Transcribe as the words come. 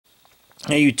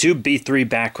Hey YouTube, B3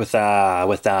 back with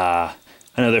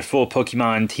another full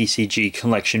Pokemon TCG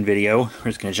collection video. We're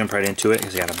just gonna jump right into it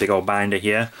because I got a big old binder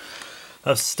here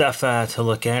of stuff to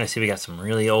look at. I see we got some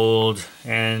really old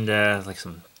and like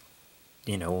some,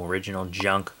 original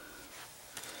junk.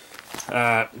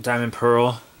 Diamond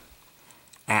Pearl,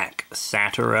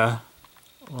 Satura,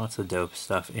 lots of dope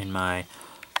stuff in my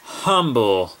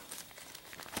humble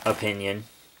opinion.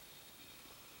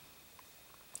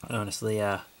 Honestly,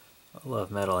 I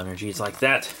love metal energies like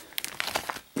that.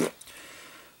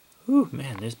 Ooh,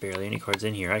 man, there's barely any cards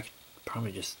in here. I could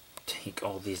probably just take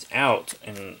all these out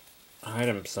and hide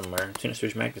them somewhere. Tuna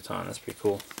Surge Magneton, that's pretty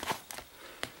cool.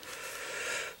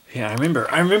 Yeah, I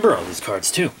remember all these cards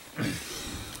too.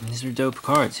 These are dope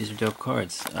cards.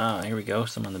 Here we go.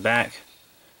 Some on the back.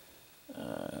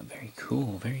 Very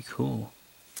cool. Very cool.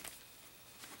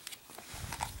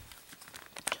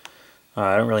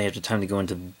 I don't really have the time to go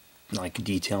into like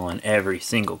detail on every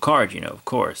single card, of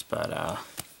course, but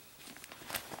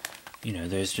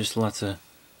there's just lots of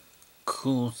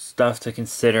cool stuff to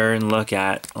consider and look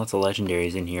at. Lots of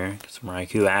legendaries in here. Got some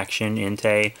Raikou action,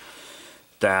 Entei,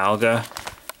 Dialga.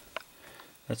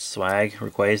 That's swag,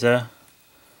 Rayquaza,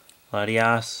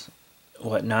 Latias,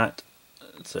 whatnot.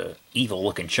 It's a evil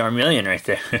looking Charmeleon right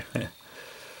there.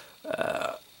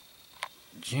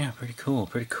 Yeah, pretty cool.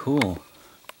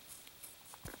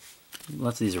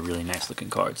 Lots of these are really nice looking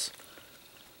cards.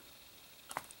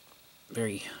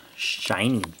 Very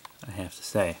shiny, I have to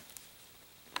say.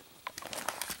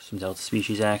 Some Delta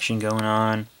Species action going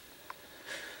on.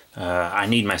 I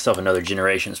need myself another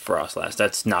Generations Frostlass.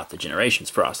 That's not the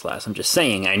Generations Frostlass. I'm just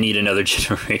saying I need another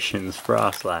Generations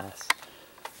Frostlass.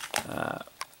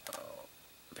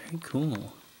 Very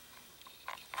cool.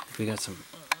 We got some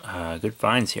good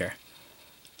finds here.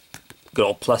 Good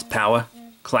old Plus Power.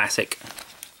 Classic.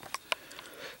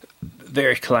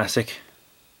 Very classic.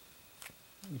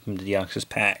 From the Deoxys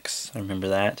packs. I remember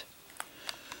that.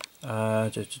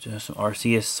 Some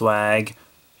Arceus swag.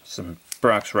 Some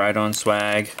Brock's Rhydon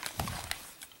swag.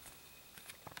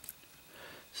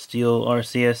 Steel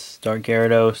Arceus. Dark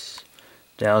Gyarados.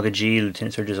 Dialga G.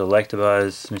 Lieutenant Surge's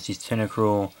Electabuzz. Misty's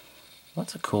Tentacruel.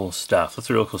 Lots of cool stuff. Lots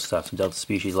of real cool stuff. Some Delta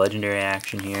Species legendary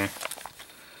action here.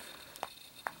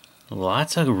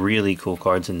 Lots of really cool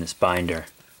cards in this binder.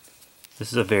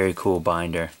 This is a very cool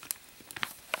binder.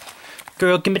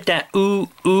 Girl, give me that ooh,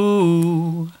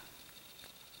 ooh.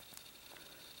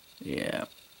 Yeah,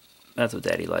 that's what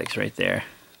Daddy likes right there.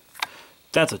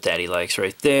 That's what Daddy likes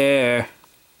right there.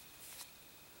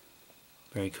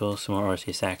 Very cool, some more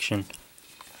Arceus action.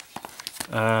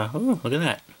 Ooh, look at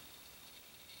that.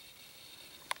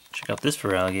 Check out this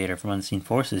Feraligatr from Unseen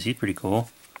Forces. He's pretty cool.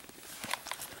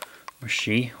 Or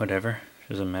she, whatever.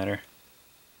 Doesn't matter.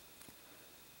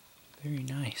 Very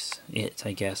nice. It,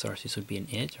 I guess. Arceus would be an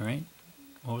it, right?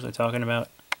 What was I talking about?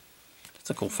 That's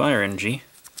a cool fire energy.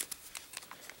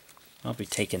 I'll be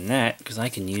taking that because I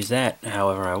can use that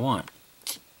however I want.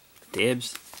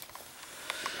 Dibs.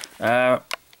 Pretty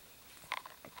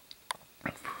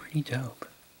dope.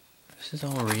 This is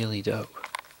all really dope.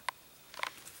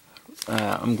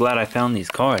 I'm glad I found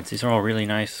these cards. These are all really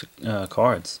nice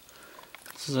cards.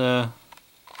 This is I'm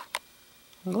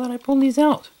glad I pulled these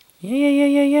out.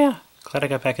 Yeah. Glad I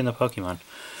got back into Pokemon.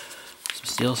 Some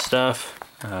steel stuff.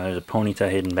 There's a Ponyta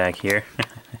hidden back here.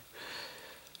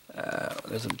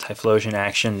 There's some Typhlosion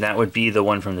action. That would be the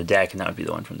one from the deck, and that would be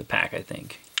the one from the pack, I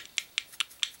think.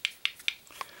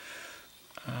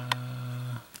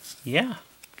 Yeah.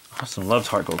 Awesome. Loves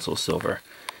Heart Gold, Soul Silver.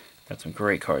 Got some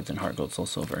great cards in Heart Gold, Soul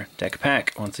Silver. Deck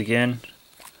pack, once again.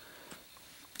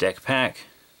 Deck pack.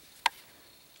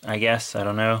 I guess. I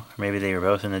don't know. Maybe they were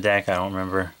both in the deck. I don't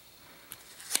remember.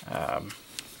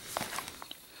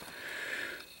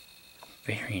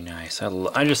 Very nice.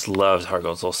 I just loved Heart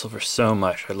Gold Soul Silver so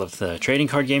much. I loved the trading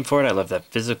card game for it. I love that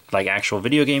actual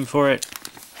video game for it.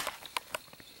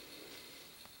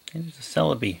 And there's a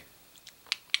Celebi.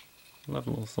 Love a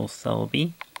little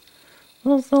Celebi.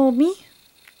 Little Celebi.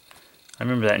 I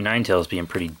remember that Ninetales being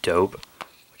pretty dope.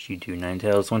 What you do,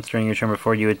 Ninetales? Once during your turn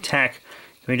before you attack,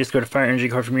 you may discard a fire energy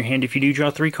card from your hand. If you do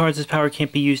draw 3 cards, this power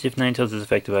can't be used if Ninetales is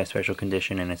affected by a special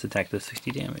condition and its attack does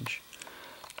 60 damage.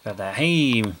 Got that.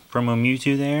 Hey, promo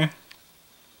Mewtwo there.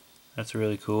 That's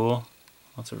really cool.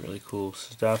 Lots of really cool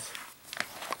stuff.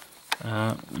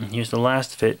 Here's the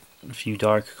last of it. A few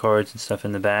dark cards and stuff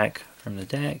in the back from the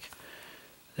deck.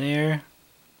 There.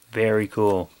 Very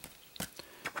cool.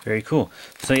 Very cool.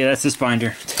 So yeah, that's this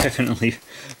binder. Definitely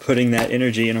putting that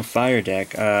energy in a fire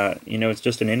deck. It's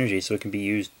just an energy, so it can be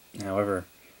used however.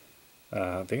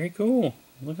 Very cool.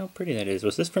 Look how pretty that is.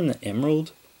 Was this from the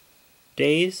Emerald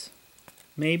days?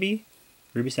 Maybe?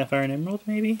 Ruby, Sapphire, and Emerald,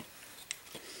 maybe?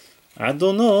 I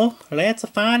don't know. Let's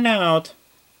find out.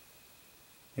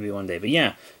 Maybe one day. But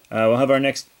yeah, we'll have our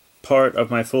next part of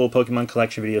my full Pokemon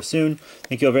collection video soon.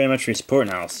 Thank you all very much for your support,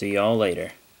 and I'll see y'all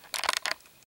later.